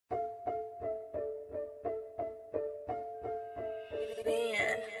Welcome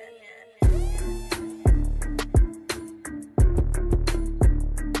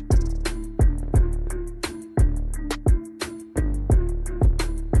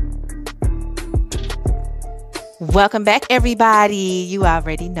back, everybody. You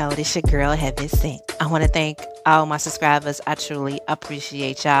already know this your girl Heaven Sent. I want to thank all my subscribers. I truly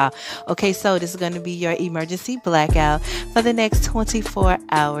appreciate y'all. Okay, so this is going to be your emergency blackout for the next 24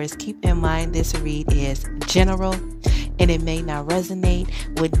 hours. Keep in mind this read is general and it may not resonate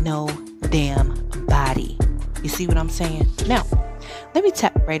with no damn body. You see what I'm saying? Now, let me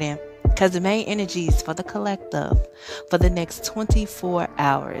tap right in because the main energies for the collective for the next 24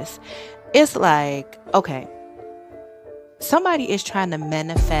 hours. It's like, okay, somebody is trying to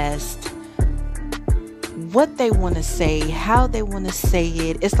manifest what they want to say, how they want to say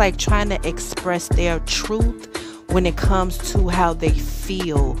it. It's like trying to express their truth when it comes to how they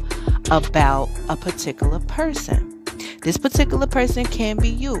feel about a particular person. This particular person can be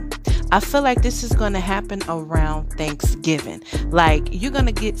you. I feel like this is going to happen around Thanksgiving. Like you're going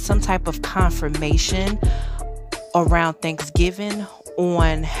to get some type of confirmation around Thanksgiving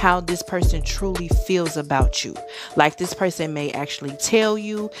on how this person truly feels about you. Like this person may actually tell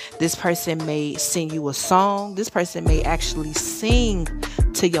you, this person may sing you a song, this person may actually sing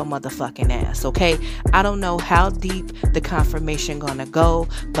to your motherfucking ass, okay? I don't know how deep the confirmation gonna go,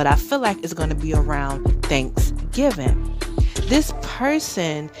 but I feel like it's gonna be around Thanksgiving. This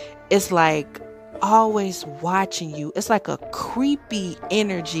person is like always watching you. It's like a creepy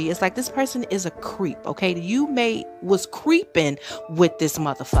energy. It's like this person is a creep, okay? You was creeping with this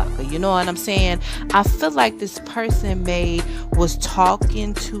motherfucker. You know what I'm saying? I feel like this person was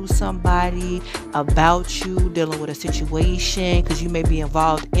talking to somebody about you, dealing with a situation, because you may be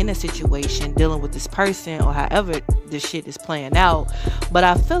involved in a situation dealing with this person or however this shit is playing out. But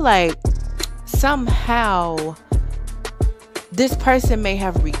I feel like somehow this person may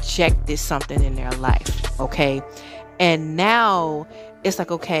have rejected something in their life, okay? And now it's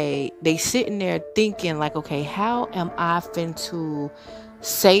like, okay, they sitting there thinking like, okay, how am I fin to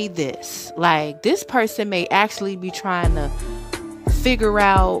say this? Like this person may actually be trying to figure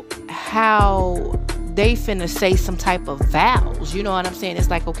out how they finna say some type of vows. You know what I'm saying? It's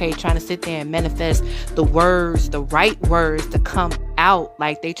like, okay, trying to sit there and manifest the words, the right words to come out.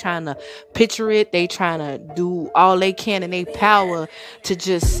 Like they trying to picture it. They trying to do all they can in their power to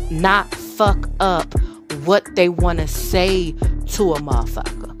just not fuck up what they want to say to a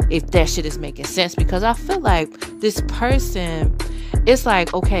motherfucker. If that shit is making sense. Because I feel like this person, it's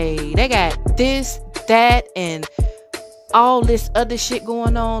like, okay, they got this, that, and all this other shit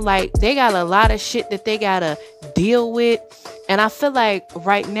going on. Like they got a lot of shit that they gotta deal with, and I feel like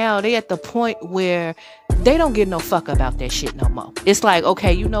right now they at the point where they don't give no fuck about that shit no more. It's like,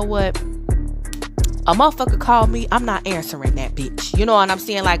 okay, you know what, a motherfucker called me, I'm not answering that bitch. You know what I'm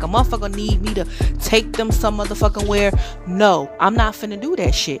saying? Like a motherfucker need me to take them some motherfucking where. No, I'm not finna do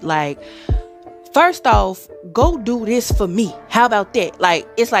that shit. Like, first off, go do this for me. How about that? Like,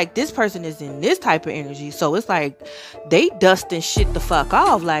 it's like this person is in this type of energy. So it's like they dusting shit the fuck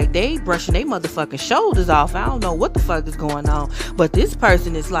off. Like they brushing their motherfucking shoulders off. I don't know what the fuck is going on. But this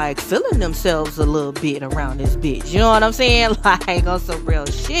person is like feeling themselves a little bit around this bitch. You know what I'm saying? Like on some real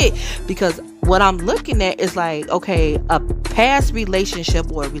shit. Because what I'm looking at is like, okay, a past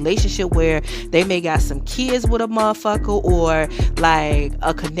relationship or a relationship where they may got some kids with a motherfucker, or like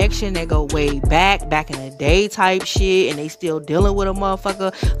a connection that go way back in the day type shit, and they still dealing with a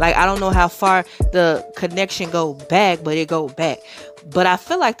motherfucker. Like I don't know how far the connection go back, but it go back. But I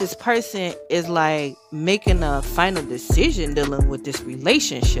feel like this person is like making a final decision dealing with this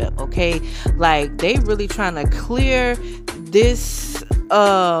relationship, okay? Like they really trying to clear this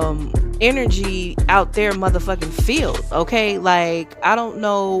energy out their motherfucking field, okay? Like I don't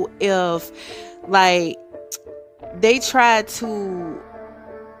know if like they tried to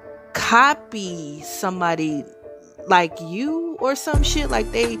copy somebody like you or some shit. Like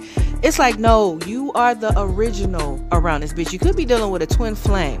it's like, no, you are the original around this bitch. You could be dealing with a twin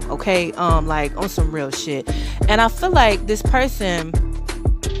flame, okay? Like on some real shit. And I feel like this person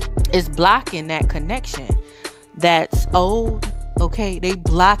is blocking that connection that's old, okay? They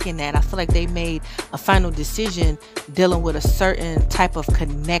blocking that. I feel like they made a final decision dealing with a certain type of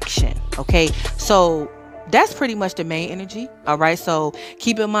connection, okay? So that's pretty much the main energy. All right. So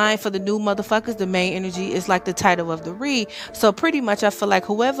keep in mind for the new motherfuckers, the main energy is like the title of the read. So pretty much I feel like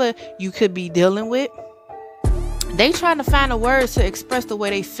whoever you could be dealing with, they trying to find a word to express the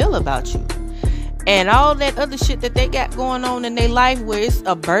way they feel about you. And all that other shit that they got going on in their life where it's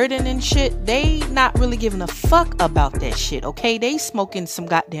a burden and shit, they not really giving a fuck about that shit, okay? They smoking some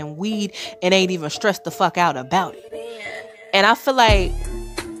goddamn weed and ain't even stressed the fuck out about it. And I feel like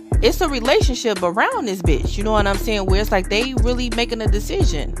it's a relationship around this bitch. You know what I'm saying? Where it's like they really making a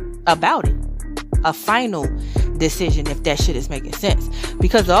decision about it. A final decision, if that shit is making sense.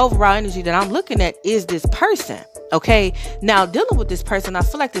 Because the overall energy that I'm looking at is this person. Okay. Now, dealing with this person, I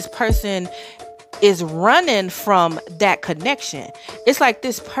feel like this person is running from that connection. It's like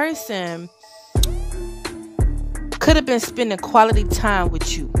this person could have been spending quality time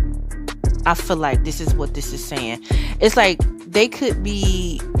with you. I feel like this is what this is saying. It's like they could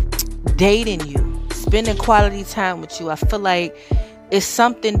be dating you, spending quality time with you. I feel like it's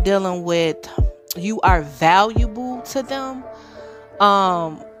something dealing with you are valuable to them.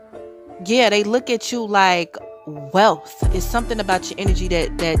 Yeah, they look at you like wealth. It's something about your energy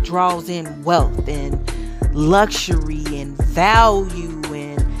that draws in wealth and luxury and value,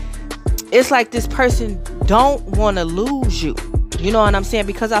 and it's like this person don't want to lose you. You know what I'm saying?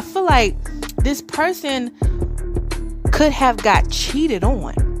 Because I feel like this person could have got cheated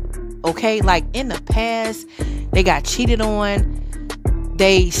on. Okay, like in the past they got cheated on,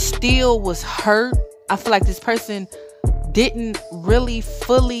 they still was hurt. I feel like this person didn't really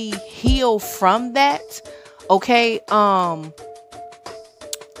fully heal from that. Okay,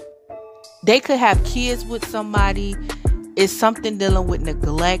 they could have kids with somebody. It's something dealing with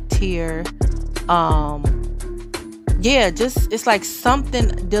neglect here. Yeah, just it's like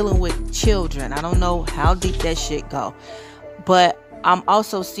something dealing with children. I don't know how deep that shit go, but I'm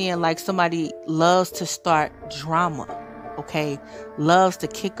also seeing like somebody loves to start drama. Okay, loves to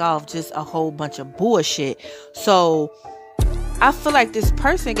kick off just a whole bunch of bullshit. So I feel like this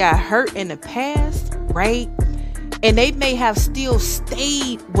person got hurt in the past, right? And they may have still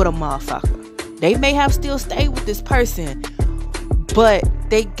stayed with a motherfucker. They may have still stayed with this person, but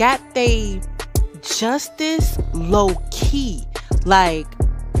they got they justice low key. Like,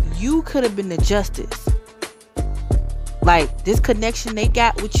 you could have been the justice. Like, this connection they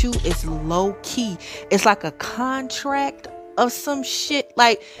got with you is low key. It's like a contract of some shit.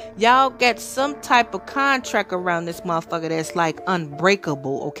 Like, y'all got some type of contract around this motherfucker that's like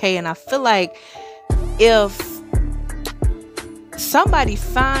unbreakable. Okay, and I feel like if somebody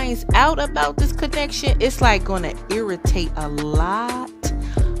finds out about this connection, it's like gonna irritate a lot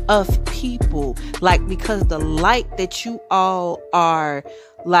of people. Like, because the light that you all are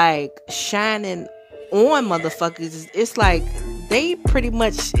like shining on motherfuckers, it's like they pretty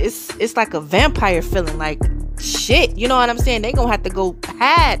much, it's like a vampire feeling. Like, shit, you know what I'm saying? They gonna have to go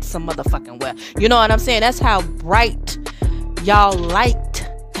hide some motherfucking well. You know what I'm saying? That's how bright y'all light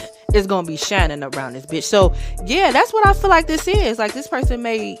is gonna be shining around this bitch. So yeah, that's what I feel like this is. Like, this person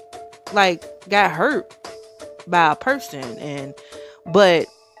may like got hurt by a person, and but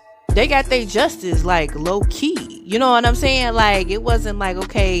they got their justice like low key. You know what I'm saying? Like, it wasn't like,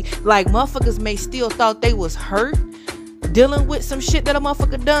 okay, like motherfuckers may still thought they was hurt dealing with some shit that a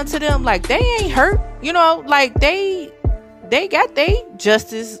motherfucker done to them. Like, they ain't hurt, you know, like they got their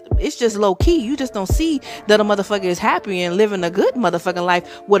justice. It's just low key. You just don't see that a motherfucker is happy and living a good motherfucking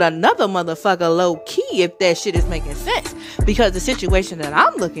life with another motherfucker low key, if that shit is making sense. Because the situation that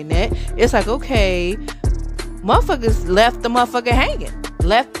I'm looking at, it's like, okay, motherfuckers left the motherfucker hanging.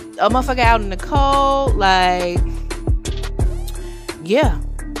 Left a motherfucker out in the cold. Like, yeah,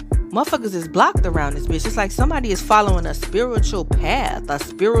 motherfuckers is blocked around this bitch. It's like somebody is following a spiritual path, a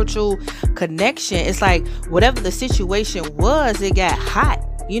spiritual connection. It's like whatever the situation was, it got hot.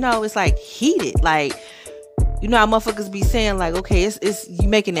 You know, it's like heated. Like, you know how motherfuckers be saying like, okay, it's you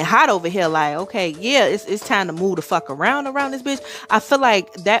making it hot over here. Like, okay, yeah, it's time to move the fuck around this bitch. I feel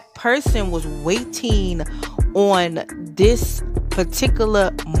like that person was waiting on this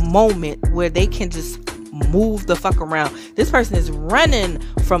particular moment where they can just move the fuck around. This person is running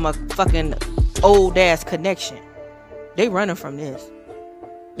from a fucking old ass connection. They running from this.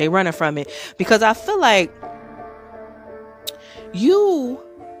 They running from it because I feel like you,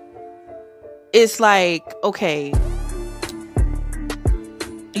 it's like, okay,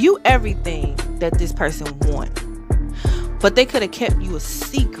 you everything that this person want, but they could have kept you a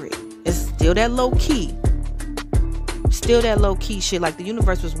secret. It's still that low key. Still that low key shit. Like, the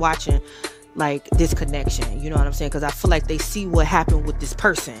universe was watching like this connection. You know what I'm saying? Because I feel like they see what happened with this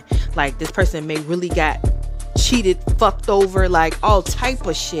person. Like, this person may really got cheated, fucked over, like all type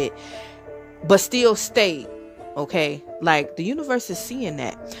of shit, but still stayed. Okay, like the universe is seeing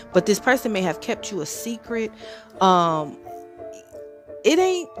that. But this person may have kept you a secret. It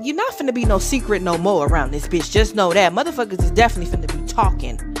ain't, you're not finna be no secret no more around this bitch. Just know that motherfuckers is definitely finna be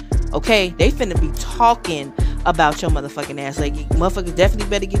talking. Okay, they finna be talking about your motherfucking ass. Like, motherfuckers definitely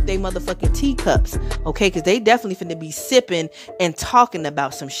better get their motherfucking teacups, okay? Because they definitely finna be sipping and talking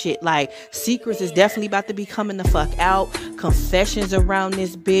about some shit. Like, secrets is definitely about to be coming the fuck out. Confessions around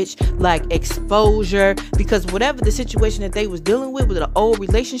this bitch. Like, exposure. Because whatever the situation that they was dealing with an old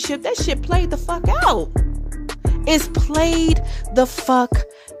relationship, that shit played the fuck out. It's played the fuck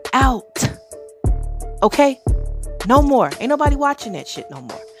out. Okay? No more. Ain't nobody watching that shit no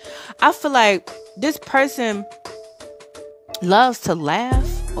more. I feel like this person loves to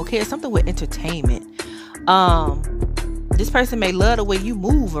laugh. Okay, it's something with entertainment. This person may love the way you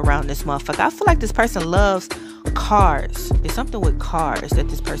move around this motherfucker. I feel like this person loves cars. There's something with cars that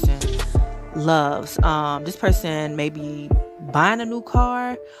this person loves. This person may be buying a new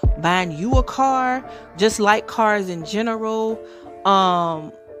car, buying you a car, just like cars in general.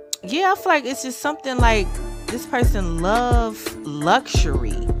 Yeah, I feel like it's just something like this person loves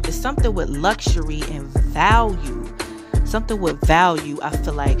luxury. It's something with luxury and value. Something with value. I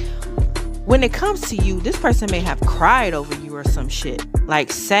feel like when it comes to you, this person may have cried over you or some shit.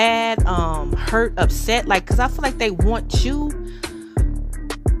 Like sad, hurt, upset. Like, because I feel like they want you,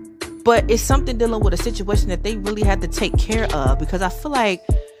 but it's something dealing with a situation that they really had to take care of. Because I feel like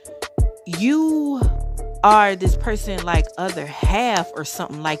you are this person like other half or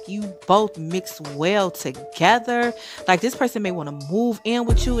something. Like, you both mix well together. Like, this person may want to move in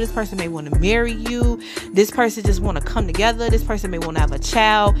with you. This person may want to marry you. This person just want to come together. This person may want to have a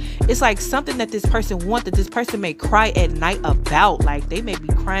child. It's like something that this person wants, that this person may cry at night about. Like, they may be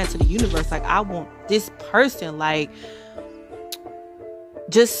crying to the universe like, I want this person. Like,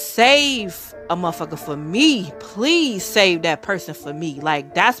 just save a motherfucker for me. Please save that person for me.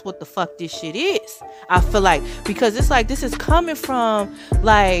 Like, that's what the fuck this shit is. I feel like, because it's like, this is coming from,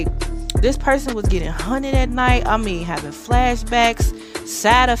 like, this person was getting hunted at night. I mean, having flashbacks,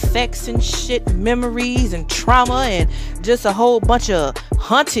 side effects and shit, memories and trauma, and just a whole bunch of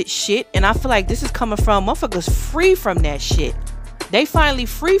haunted shit. And I feel like this is coming from motherfuckers free from that shit. They finally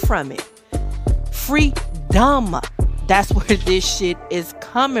free from it. Freedom. That's where this shit is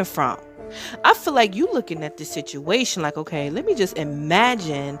coming from. I feel like you looking at this situation like, okay, let me just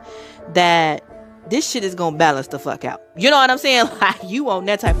imagine that this shit is gonna balance the fuck out. You know what I'm saying? Like, you on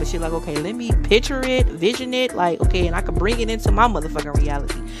that type of shit. Like, okay, let me picture it, vision it. Like, okay, and I can bring it into my motherfucking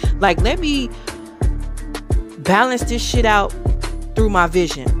reality. Like, let me balance this shit out through my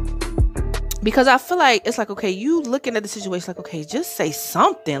vision. Because I feel like it's like, okay, you looking at the situation like, okay, just say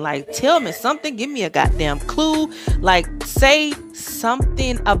something. Like, tell me something. Give me a goddamn clue. Like, say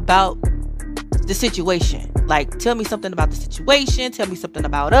something about the situation. Like, tell me something about the situation. Tell me something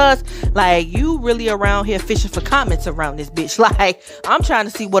about us. Like, you really around here fishing for comments around this bitch. Like, I'm trying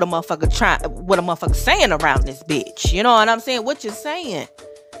to see what a motherfucker saying around this bitch. You know what I'm saying? What you saying?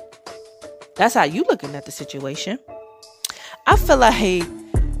 That's how you looking at the situation. I feel like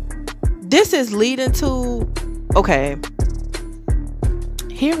this is leading to, okay,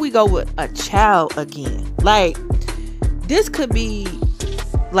 here we go with a child again. Like, this could be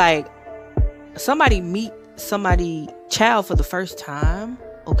like somebody meet somebody child for the first time.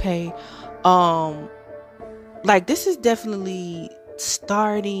 Okay. Like, this is definitely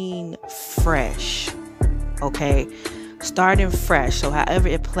starting fresh. Okay. Starting fresh. So however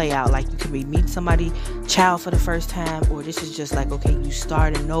it play out, like, you could be meeting somebody child for the first time, or this is just like, okay, you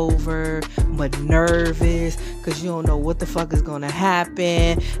starting over but nervous because you don't know what the fuck is gonna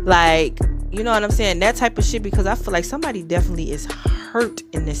happen. Like, you know what I'm saying? That type of shit. Because I feel like somebody definitely is hurt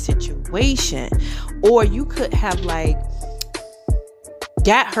in this situation. Or you could have like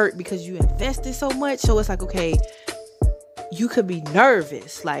got hurt because you invested so much. So it's like, okay, you could be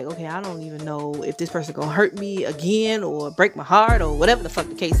nervous. Like, okay, I don't even know if this person gonna hurt me again or break my heart or whatever the fuck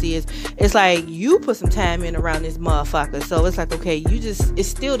the case is. It's like, you put some time in around this motherfucker. So it's like, okay, it's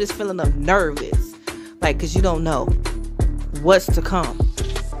still this feeling of nervous. Like, because you don't know what's to come.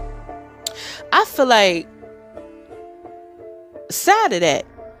 I feel like besides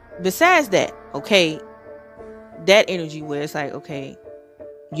that, okay, that energy where it's like, okay,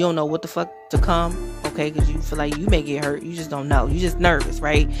 you don't know what the fuck to come, okay, because you feel like you may get hurt. You just don't know. You just nervous,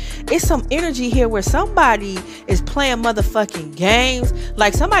 right? It's some energy here where somebody is playing motherfucking games.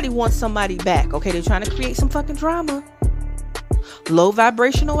 Like, somebody wants somebody back, okay? They're trying to create some fucking drama. Low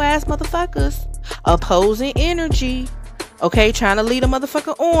vibrational ass motherfuckers. Opposing energy, okay? Trying to lead a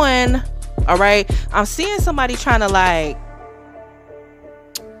motherfucker on, all right? I'm seeing somebody trying to, like,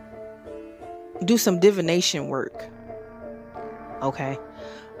 do some divination work, okay?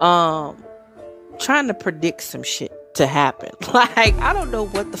 Trying to predict some shit. to happen. Like, I don't know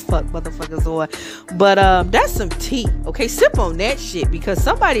what the fuck motherfuckers on, but that's some tea. Okay, sip on that shit, because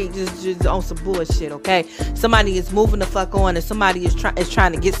somebody just on some bullshit. Okay, somebody is moving the fuck on, and somebody is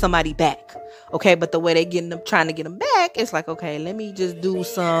trying to get somebody back. Okay, but the way they trying to get them back, it's like, okay, let me just do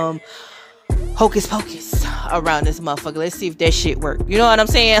some hocus pocus around this motherfucker. Let's see if that shit work. You know what I'm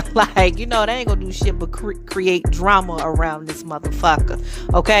saying? Like, you know, they ain't gonna do shit but create drama around this motherfucker.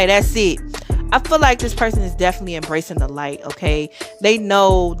 Okay, that's it. I feel like this person is definitely embracing the light. Okay, they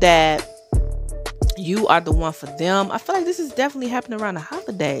know that you are the one for them. I feel like this is definitely happening around the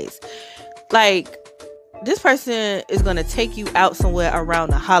holidays. Like, this person is going to take you out somewhere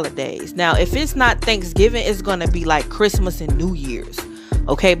around the holidays. Now, if it's not Thanksgiving, it's going to be like Christmas and New Year's.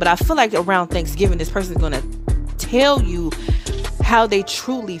 Okay, but I feel like around Thanksgiving, this person is going to tell you how they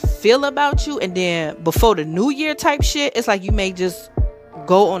truly feel about you. And then before the New Year type shit, it's like you may just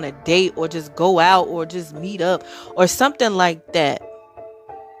go on a date or just go out or just meet up or something like that.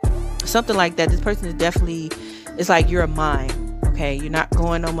 Something like that. This person is definitely, it's like, you're mine. Okay, you're not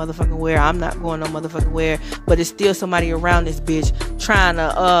going no motherfucking where. I'm not going no motherfucking where. But it's still somebody around this bitch trying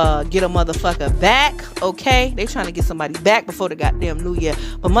to get a motherfucker back. Okay, they trying to get somebody back before the goddamn New Year.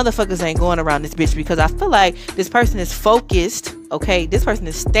 But motherfuckers ain't going around this bitch, because I feel like this person is focused. Okay, this person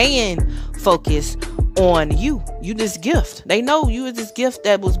is staying focused on you. You this gift. They know you is this gift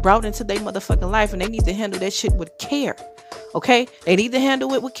that was brought into their motherfucking life, and they need to handle that shit with care. Okay, they need to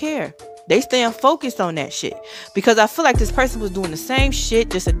handle it with care. They staying focused on that shit, because I feel like this person was doing the same shit,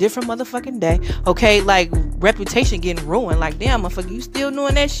 just a different motherfucking day. Okay, like reputation getting ruined. Like, damn, motherfucker, you still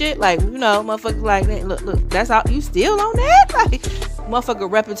doing that shit? Like, you know, motherfucker, like, look, that's how you still on that? Like,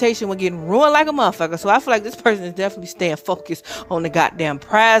 motherfucker, reputation was getting ruined like a motherfucker. So I feel like this person is definitely staying focused on the goddamn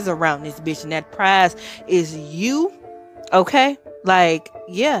prize around this bitch, and that prize is you. Okay, like,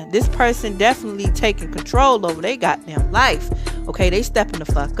 yeah, this person definitely taking control over their goddamn life. Okay, they stepping the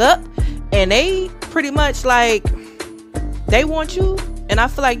fuck up. And they pretty much, like, they want you, and I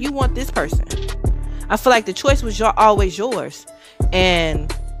feel like you want this person. I feel like the choice was always yours, and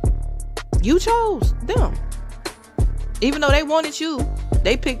you chose them. Even though they wanted you,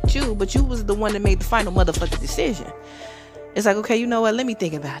 they picked you, but you was the one that made the final motherfucking decision. It's like, okay, you know what? Let me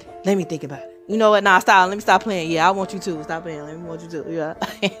think about it. You know what? Nah, stop. Let me stop playing. Yeah, I want you to. Stop playing. Let me want you to. Yeah.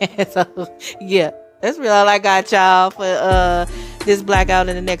 So, yeah. That's really all I got, y'all, for this blackout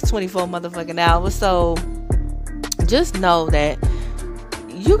in the next 24 motherfucking hours. So just know that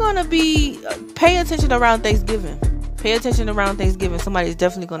you're gonna be pay attention around Thanksgiving. Pay attention around Thanksgiving. Somebody's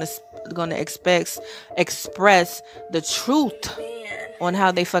definitely gonna express the truth on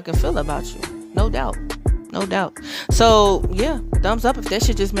how they fucking feel about you. No doubt. So yeah, thumbs up if that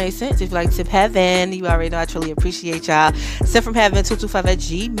shit just made sense. If you like Sip Heaven, you already know I truly appreciate y'all. Sip from Heaven 225 at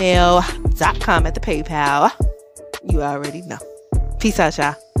gmail.com at the PayPal. You already know. Peace out,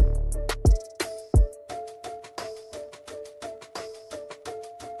 y'all.